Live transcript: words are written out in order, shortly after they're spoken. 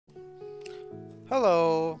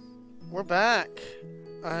Hello, we're back,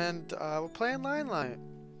 and we're playing Linelight.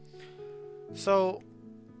 So,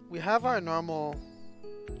 we have our normal,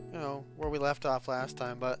 where we left off last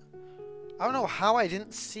time, but I don't know how I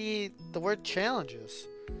didn't see the word challenges.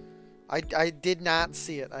 I did not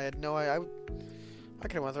see it. I had no idea. I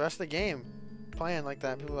could have went the rest of the game playing like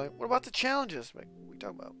that. People were like, what about the challenges? Like, what are we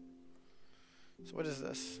talking about? So what is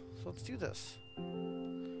this? So let's do this.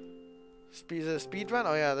 Is it a speed run?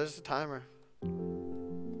 Oh yeah, there's a timer.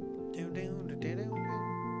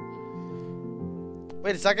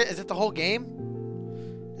 Wait a second, is it the whole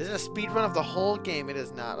game? Is it a speed run of the whole game? It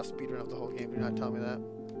is not a speed run of the whole game. Do not tell me that.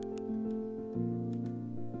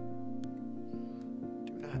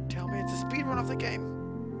 Do not tell me it's a speed run of the game.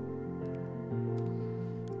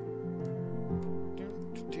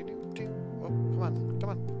 Oh, come on, come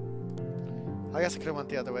on. I guess I could have went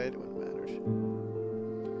the other way. It wouldn't have mattered.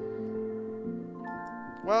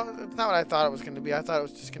 Well, it's not what I thought it was going to be. I thought it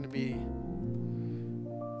was just going to be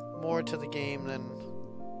more to the game than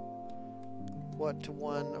what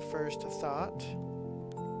one first thought.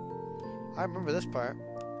 I remember this part.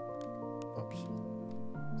 Oops.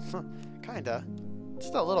 Kinda.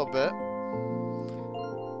 Just a little bit.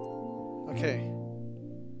 Okay.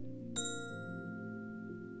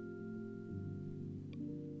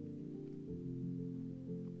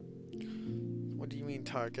 What do you mean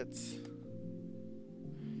targets?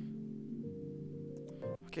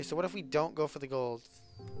 Okay, so what if we don't go for the gold?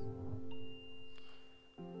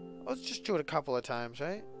 Let's just do it a couple of times,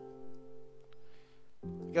 right?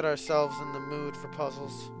 Get ourselves in the mood for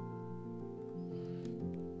puzzles.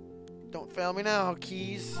 Don't fail me now,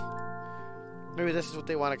 keys. Maybe this is what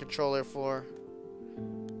they want a controller for.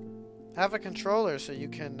 Have a controller so you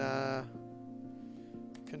can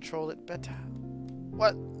control it better.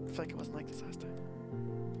 What? I feel like it wasn't like this last time.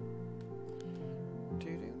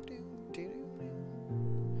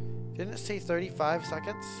 Didn't it say 35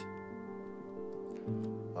 seconds?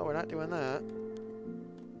 Oh, we're not doing that.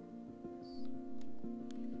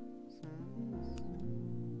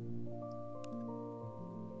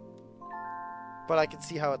 But I can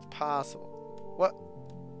see how it's possible. What?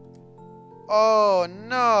 Oh,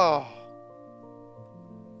 no!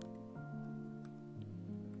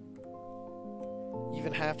 You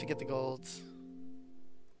even have to get the golds.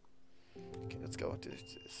 Okay, let's go into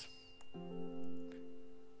this.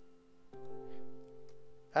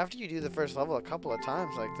 After you do the first level a couple of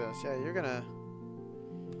times like this, yeah, you're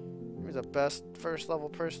the best first level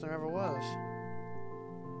person there ever was.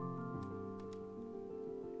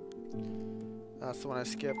 That's the one I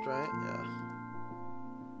skipped, right? Yeah.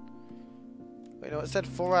 Wait, no, it said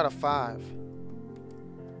 4 out of 5.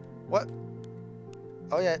 What?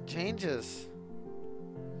 Oh yeah, it changes.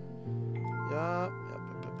 Yup.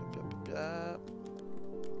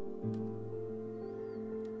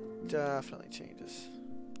 Definitely changes.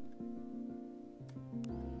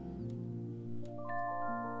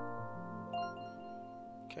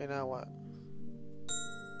 Okay, now what?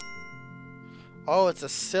 Oh, it's a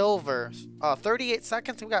silver. Oh, 38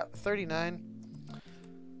 seconds? We got 39.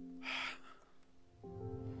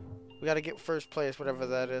 We gotta get first place, whatever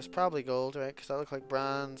that is. Probably gold, right? Because that looks like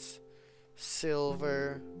bronze,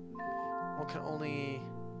 silver. One can only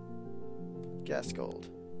guess gold.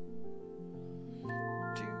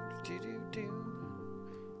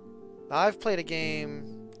 Now, I've played a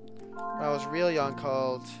game when I was real young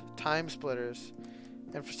called Time Splitters.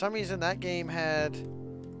 And for some reason, that game had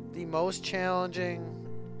the most challenging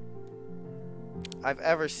I've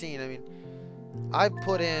ever seen. I mean, I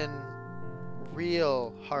put in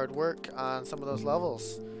real hard work on some of those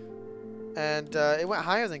levels. And it went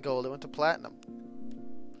higher than gold. It went to platinum.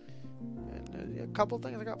 And a couple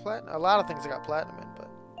things I got platinum. A lot of things I got platinum in, but...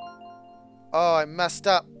 Oh, I messed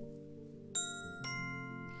up.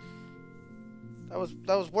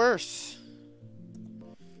 That was worse.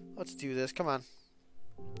 Let's do this. Come on.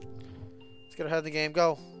 Let's get ahead of the game.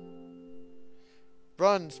 Go.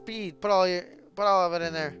 Run, speed. Put all of it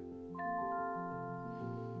in there.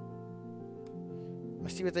 I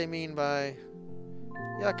see what they mean by,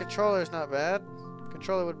 yeah, controller's not bad.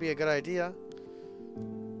 Controller would be a good idea.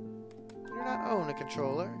 We do not own a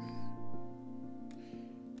controller.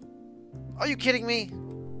 Are you kidding me?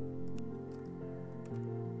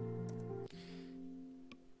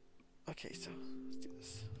 Okay, so let's do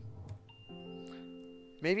this.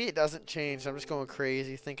 Maybe it doesn't change. I'm just going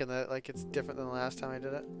crazy thinking that like it's different than the last time I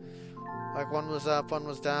did it. Like one was up, one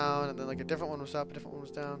was down, and then like a different one was up, a different one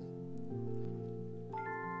was down.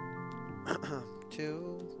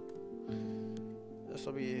 2. This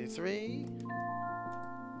will be 3.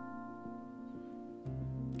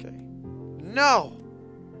 Okay. No!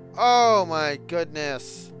 Oh my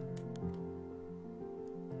goodness.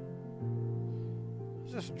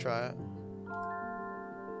 Let's just try it.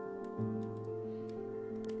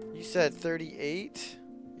 You said 38?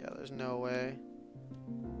 Yeah, there's no way.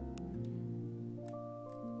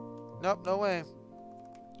 Nope, no way.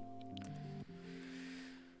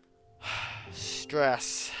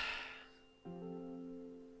 Stress.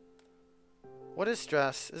 What is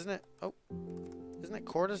stress? Isn't it? Oh, isn't it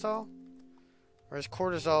cortisol? Or is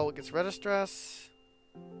cortisol what gets rid of stress?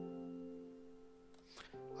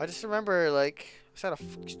 I just remember, like, I just had a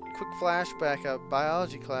quick flashback of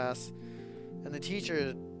biology class, and the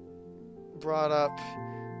teacher brought up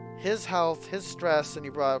his health, his stress, and he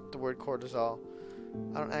brought up the word cortisol.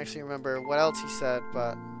 I don't actually remember what else he said,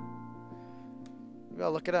 but maybe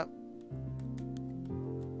I'll look it up.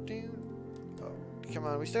 Oh, come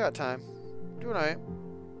on, we still got time. Doing alright.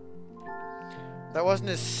 That wasn't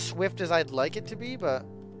as swift as I'd like it to be, but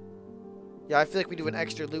yeah, I feel like we do an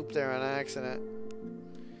extra loop there on accident.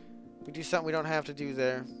 We do something we don't have to do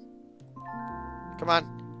there. Come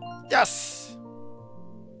on. Yes!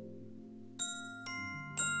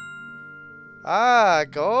 Ah,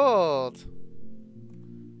 gold.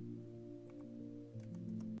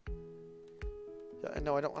 Yeah,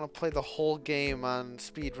 no, I don't want to play the whole game on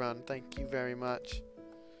speedrun. Thank you very much.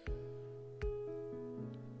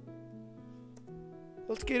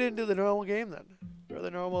 Let's get into the normal game then. Or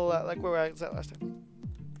the normal, like where I was at last time.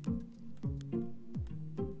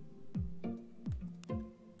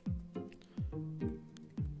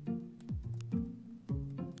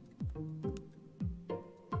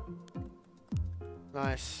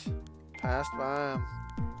 Nice. Passed by him.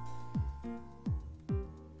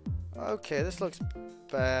 Okay, this looks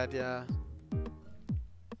bad, yeah.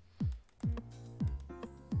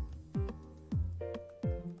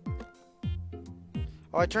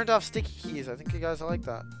 Oh, I turned off sticky keys. I think you guys will like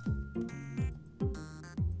that.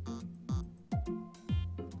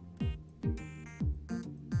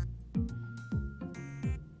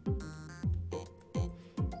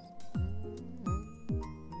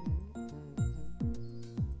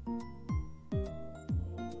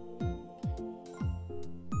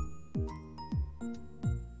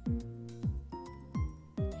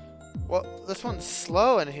 Well, this one's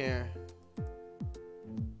slow in here.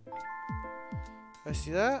 I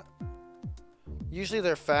see that? Usually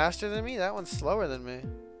they're faster than me. That one's slower than me.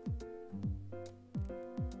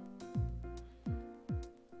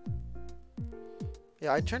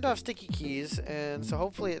 Yeah, I turned off sticky keys, and so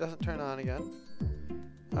hopefully it doesn't turn on again.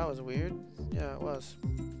 That was weird. Yeah, it was.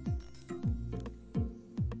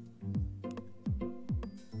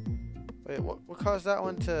 Wait, what caused that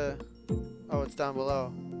one to... Oh, it's down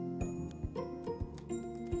below.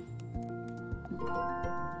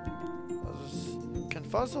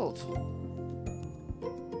 Confuzzled.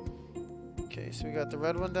 Okay, so we got the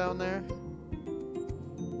red one down there.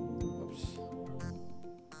 Oops.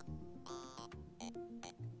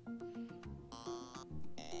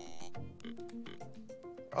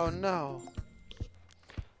 Oh no.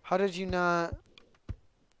 How did you not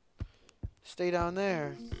stay down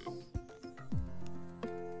there?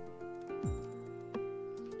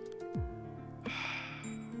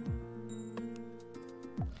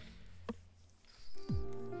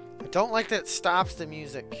 Don't like that it stops the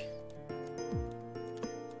music.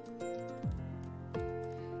 Be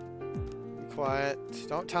quiet.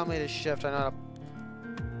 Don't tell me to shift. I'm not a...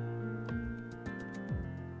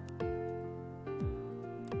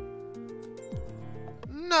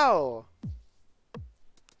 No!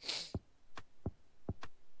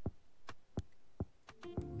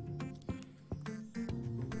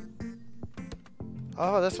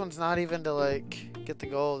 Oh, this one's not even to, like, get the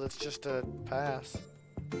gold. It's just a pass.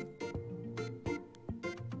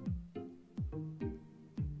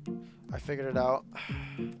 I figured it out.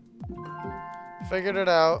 Figured it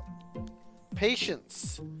out.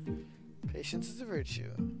 Patience. Patience is a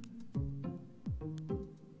virtue.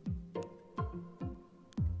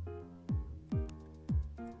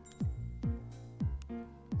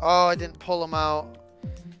 Oh, I didn't pull him out.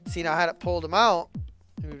 See, now I had it pulled him out.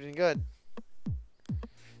 It would have been good.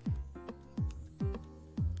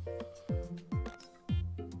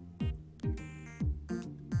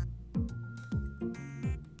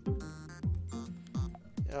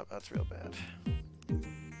 Yep, that's real bad.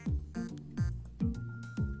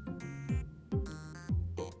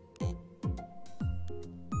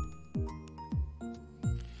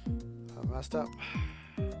 I messed up.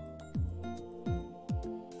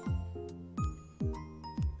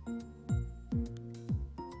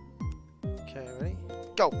 Okay, ready?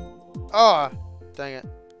 Go! Oh, dang it.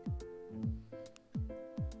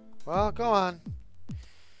 Well, go on.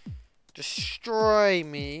 destroy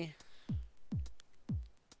me.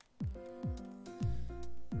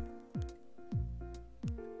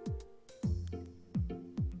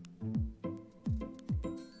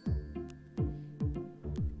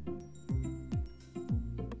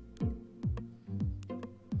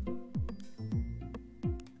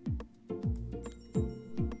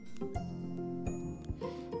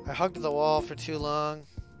 I hugged the wall for too long.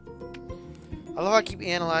 I love how I keep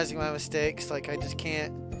analyzing my mistakes. Like, I just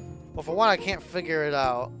can't... Well, for one, I can't figure it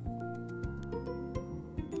out.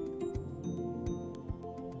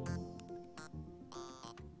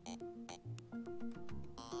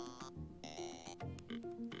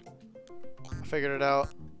 I figured it out.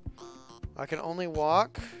 I can only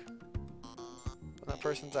walk when that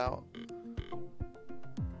person's out.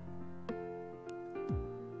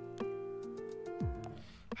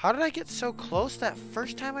 How did I get so close that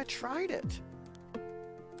first time I tried it?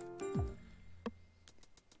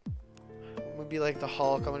 I'm gonna be like the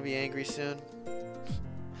Hulk. I'm gonna be angry soon.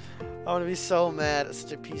 I'm gonna be so mad at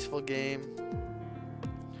such a peaceful game.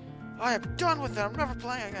 I am done with it. I'm never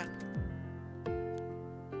playing again.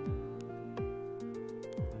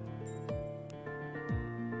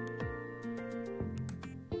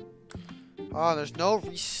 Oh, there's no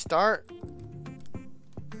restart.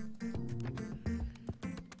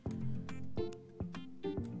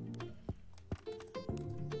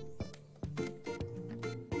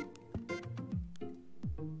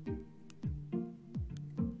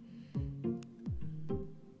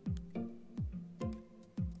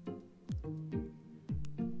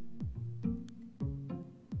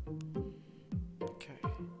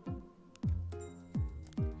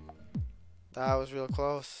 That was real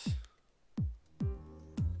close.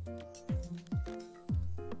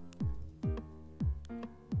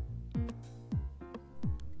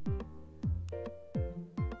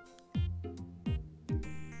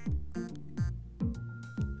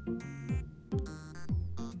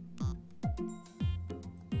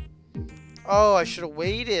 Oh, I should have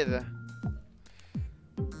waited.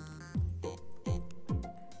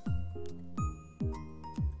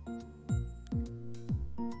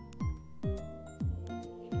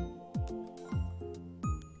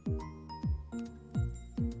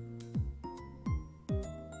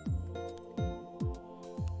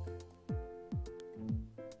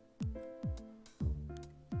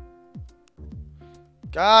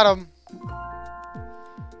 Got him.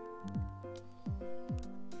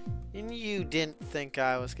 And you didn't think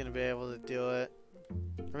I was going to be able to do it.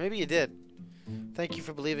 Or maybe you did. Thank you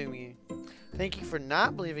for believing in me. Thank you for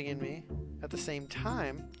not believing in me at the same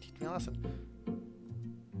time. Teach me a lesson.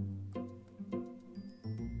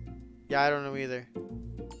 Yeah, I don't know either.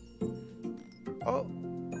 Oh.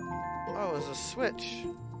 Oh, it was a switch.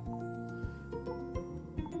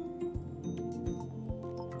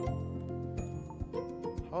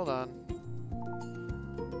 Hold on.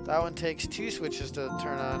 That one takes 2 switches to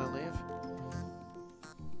turn on and leave.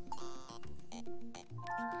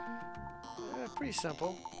 Yeah, pretty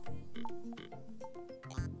simple.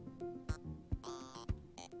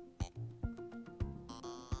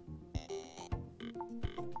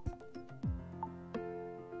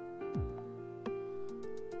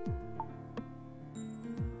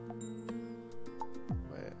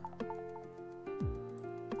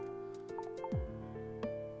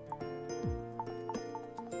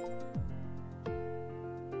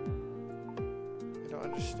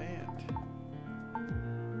 Understand.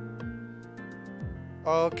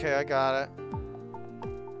 Okay, I got it.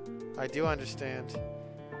 I do understand.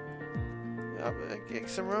 Make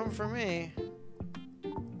some room for me.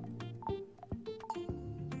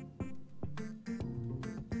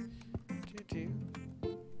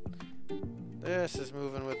 This is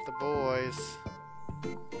moving with the boys.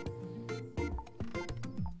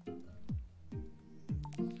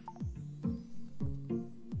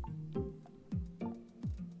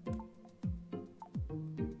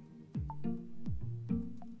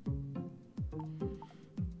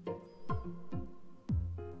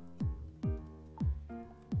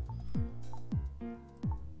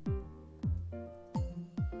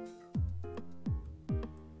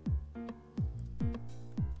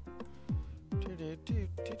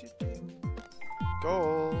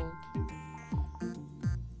 Gold.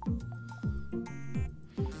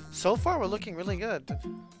 So far, we're looking really good.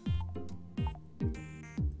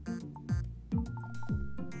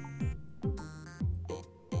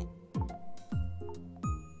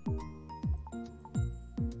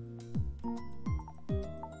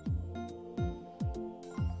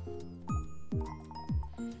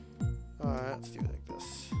 Alright, let's do it like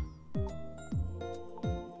this.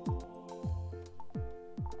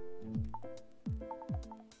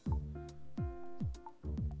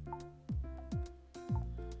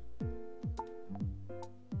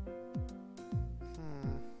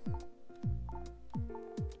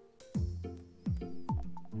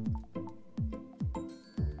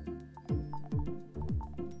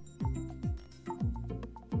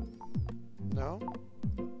 go.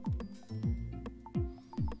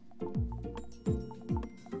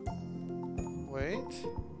 Wait.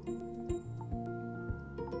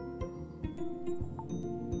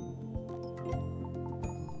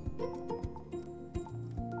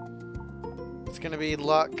 It's gonna be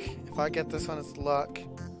luck. If I get this one, it's luck.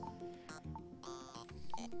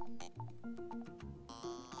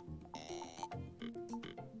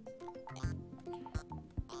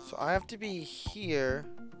 So I have to be here.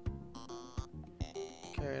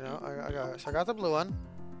 Okay, no, I got it. So I got the blue one.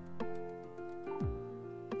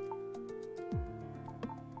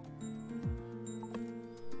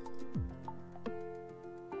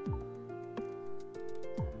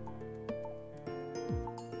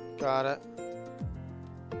 Got it.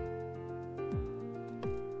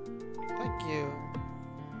 Thank you.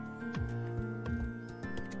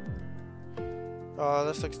 Oh,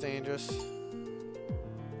 this looks dangerous.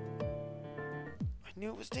 I knew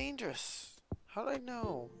it was dangerous. How did I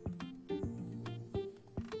know?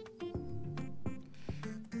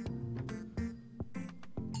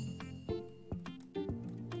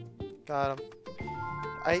 Got him.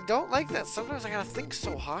 I don't like that. Sometimes I gotta think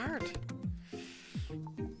so hard.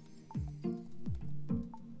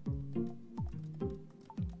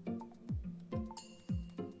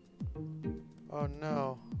 Oh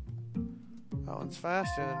no. That one's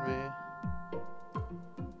faster than me.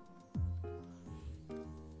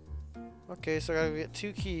 Okay, so I gotta get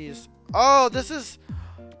 2 keys. Oh, this is...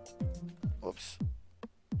 Whoops.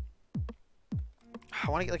 I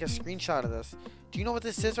want to get like a screenshot of this. Do you know what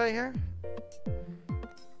this is right here?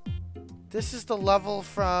 This is the level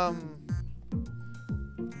from...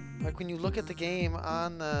 like when you look at the game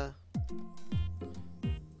on the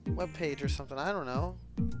webpage or something. I don't know.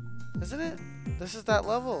 Isn't it? This is that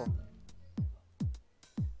level.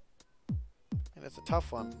 And it's a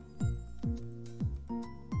tough one.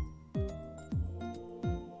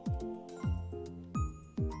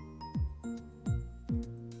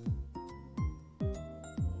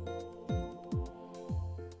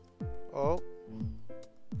 Oh.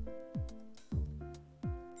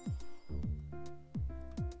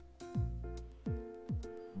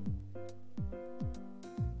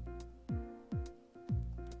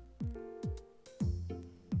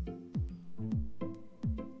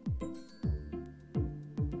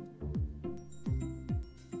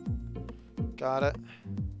 Got it.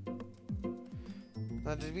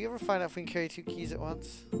 Now, did we ever find out if we can carry 2 keys at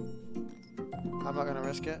once? I'm not gonna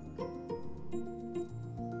risk it.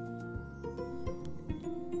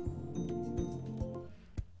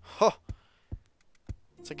 Huh.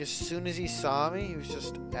 It's like as soon as he saw me, he was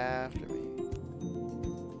just after me.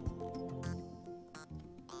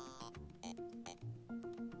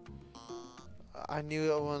 I knew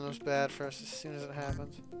that one was bad for us as soon as it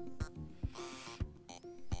happened.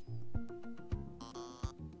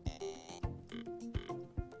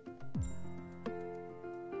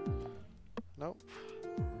 Nope.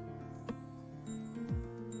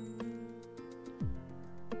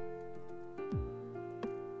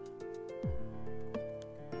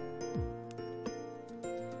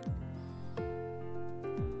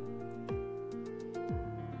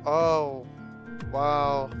 Oh,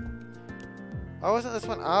 wow. Why wasn't this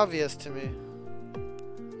one obvious to me?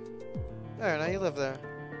 There, now you live there.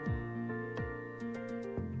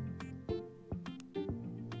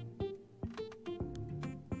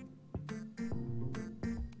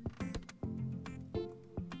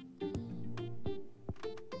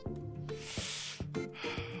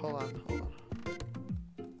 Hold on, hold on.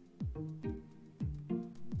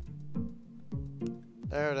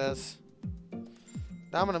 There it is.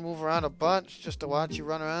 Now I'm gonna move around a bunch just to watch you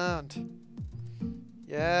run around.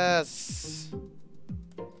 Yes.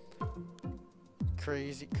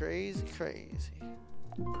 Crazy, crazy, crazy.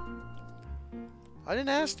 I didn't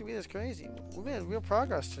ask to be this crazy. We made real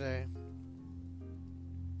progress today.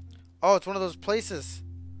 Oh, it's one of those places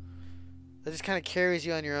that just kind of carries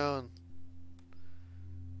you on your own.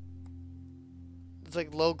 It's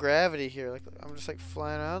like low gravity here. Like I'm just like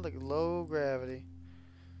flying around like low gravity.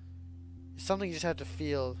 It's something you just have to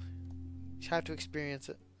feel. You just have to experience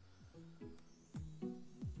it.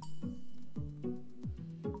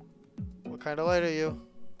 What kind of light are you?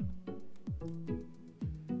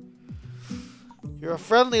 You're a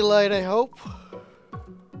friendly light, I hope.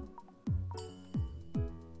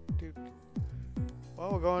 Dude.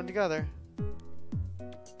 Well, we're going together.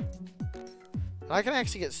 And I can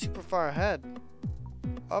actually get super far ahead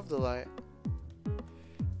of the light.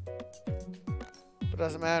 But it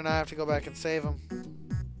doesn't matter, now I have to go back and save them.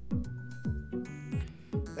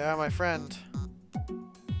 They are my friend.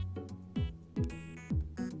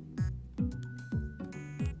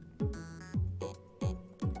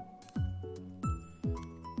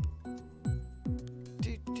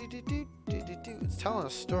 telling a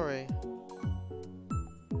story.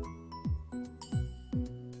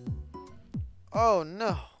 Oh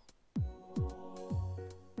no.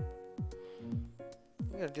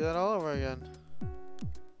 We gotta do that all over again.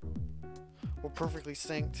 We're perfectly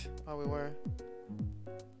synced. Oh, we were.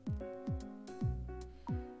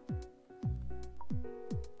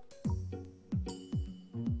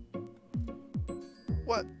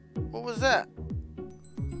 What? What was that?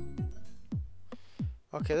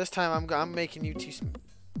 Okay, this time I'm making you two.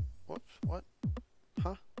 Whoops. What?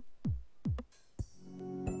 Huh?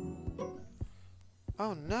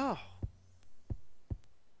 Oh no.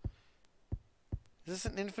 Is this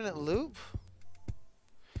an infinite loop?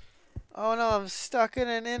 Oh no, I'm stuck in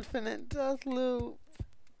an infinite death loop.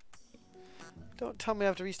 Don't tell me I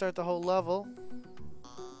have to restart the whole level.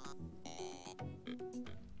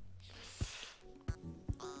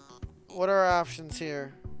 What are our options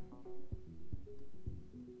here?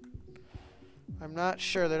 I'm not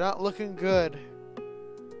sure. They're not looking good.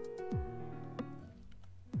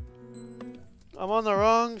 I'm on the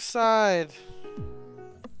wrong side.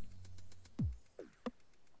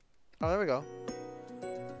 Oh, there we go.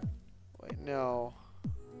 Wait, no.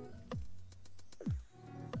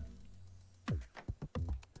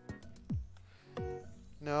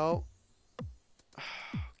 No.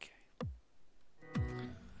 Okay.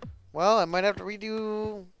 Well, I might have to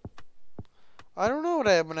redo... I don't know what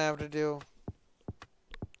I'm gonna have to do.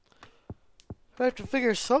 I have to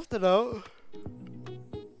figure something out.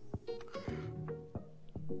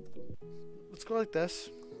 Let's go like this.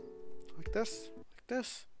 Like this. Like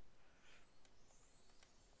this.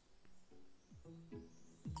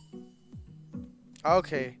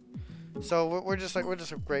 Okay. So we're just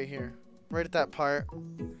right here. Right at that part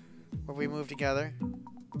where we move together.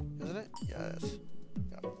 Isn't it? Yeah, it is.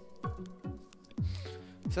 Yeah.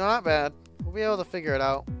 So not bad. We'll be able to figure it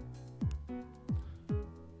out.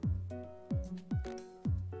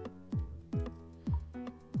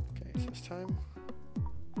 Okay, so this time.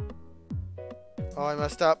 Oh, I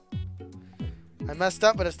messed up. I messed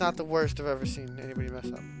up, but it's not the worst I've ever seen anybody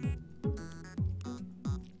mess up.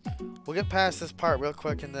 We'll get past this part real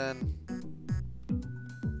quick and then...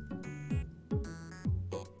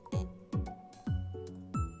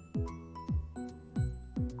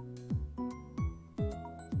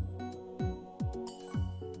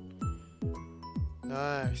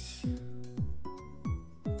 Nice.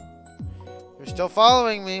 You're still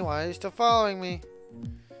following me. Why are you still following me?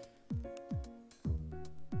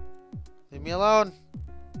 Leave me alone.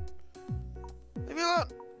 Leave me alone.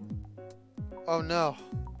 Oh no.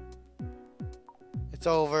 It's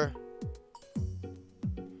over.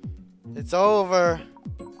 It's over.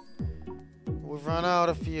 We've run out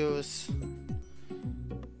of fuse.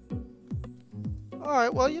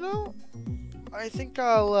 Alright, well, you know, I think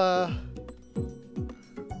I'll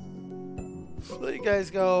let you guys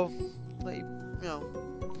go. Let you,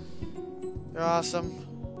 you're awesome.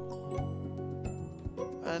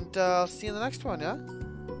 And I'll see you in the next one, yeah?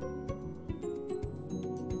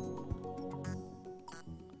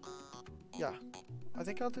 Yeah, I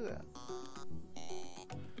think I'll do that.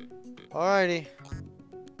 Alrighty.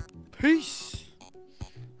 Peace.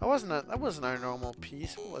 That wasn't our normal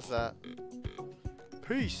peace. What was that?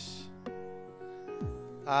 Peace.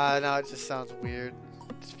 No, it just sounds weird.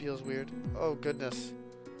 It just feels weird. Oh goodness.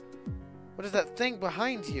 What is that thing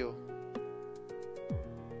behind you?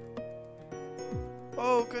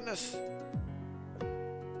 Oh goodness.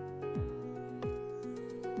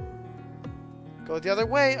 Go the other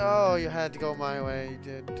way. Oh, you had to go my way. You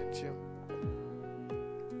did, didn't you?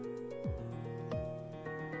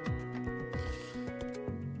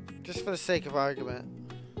 Just for the sake of argument.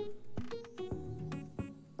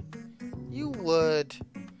 You would.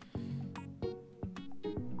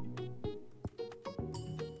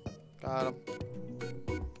 Got him.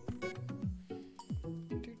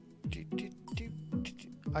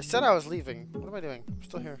 I said I was leaving. What am I doing? I'm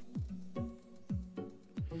still here.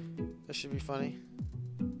 This should be funny.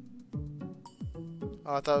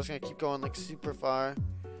 Oh, I thought I was gonna keep going like super far.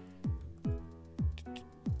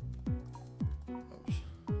 Oops.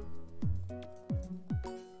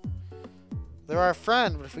 They're our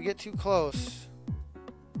friend, but if we get too close.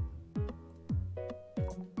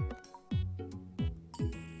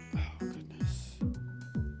 Oh, goodness.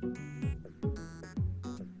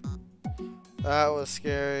 That was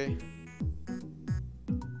scary.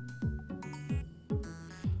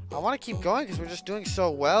 I want to keep going because we're just doing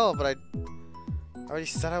so well, but I already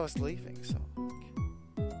said I was leaving, so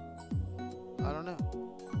I don't know.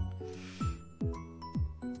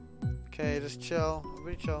 Okay, just chill.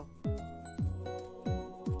 Everybody chill.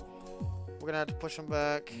 We're gonna have to push them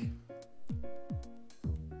back.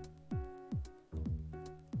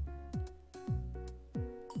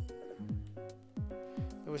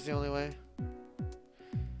 It was the only way. Yeah,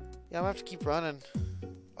 I'm gonna have to keep running.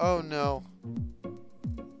 Oh no.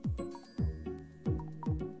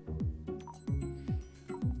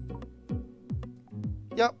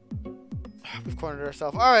 Yep. We've cornered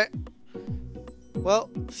ourselves. Alright. Well,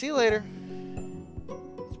 see you later.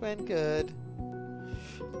 It's been good.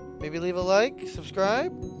 Maybe leave a like,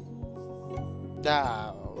 subscribe.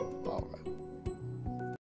 Ah.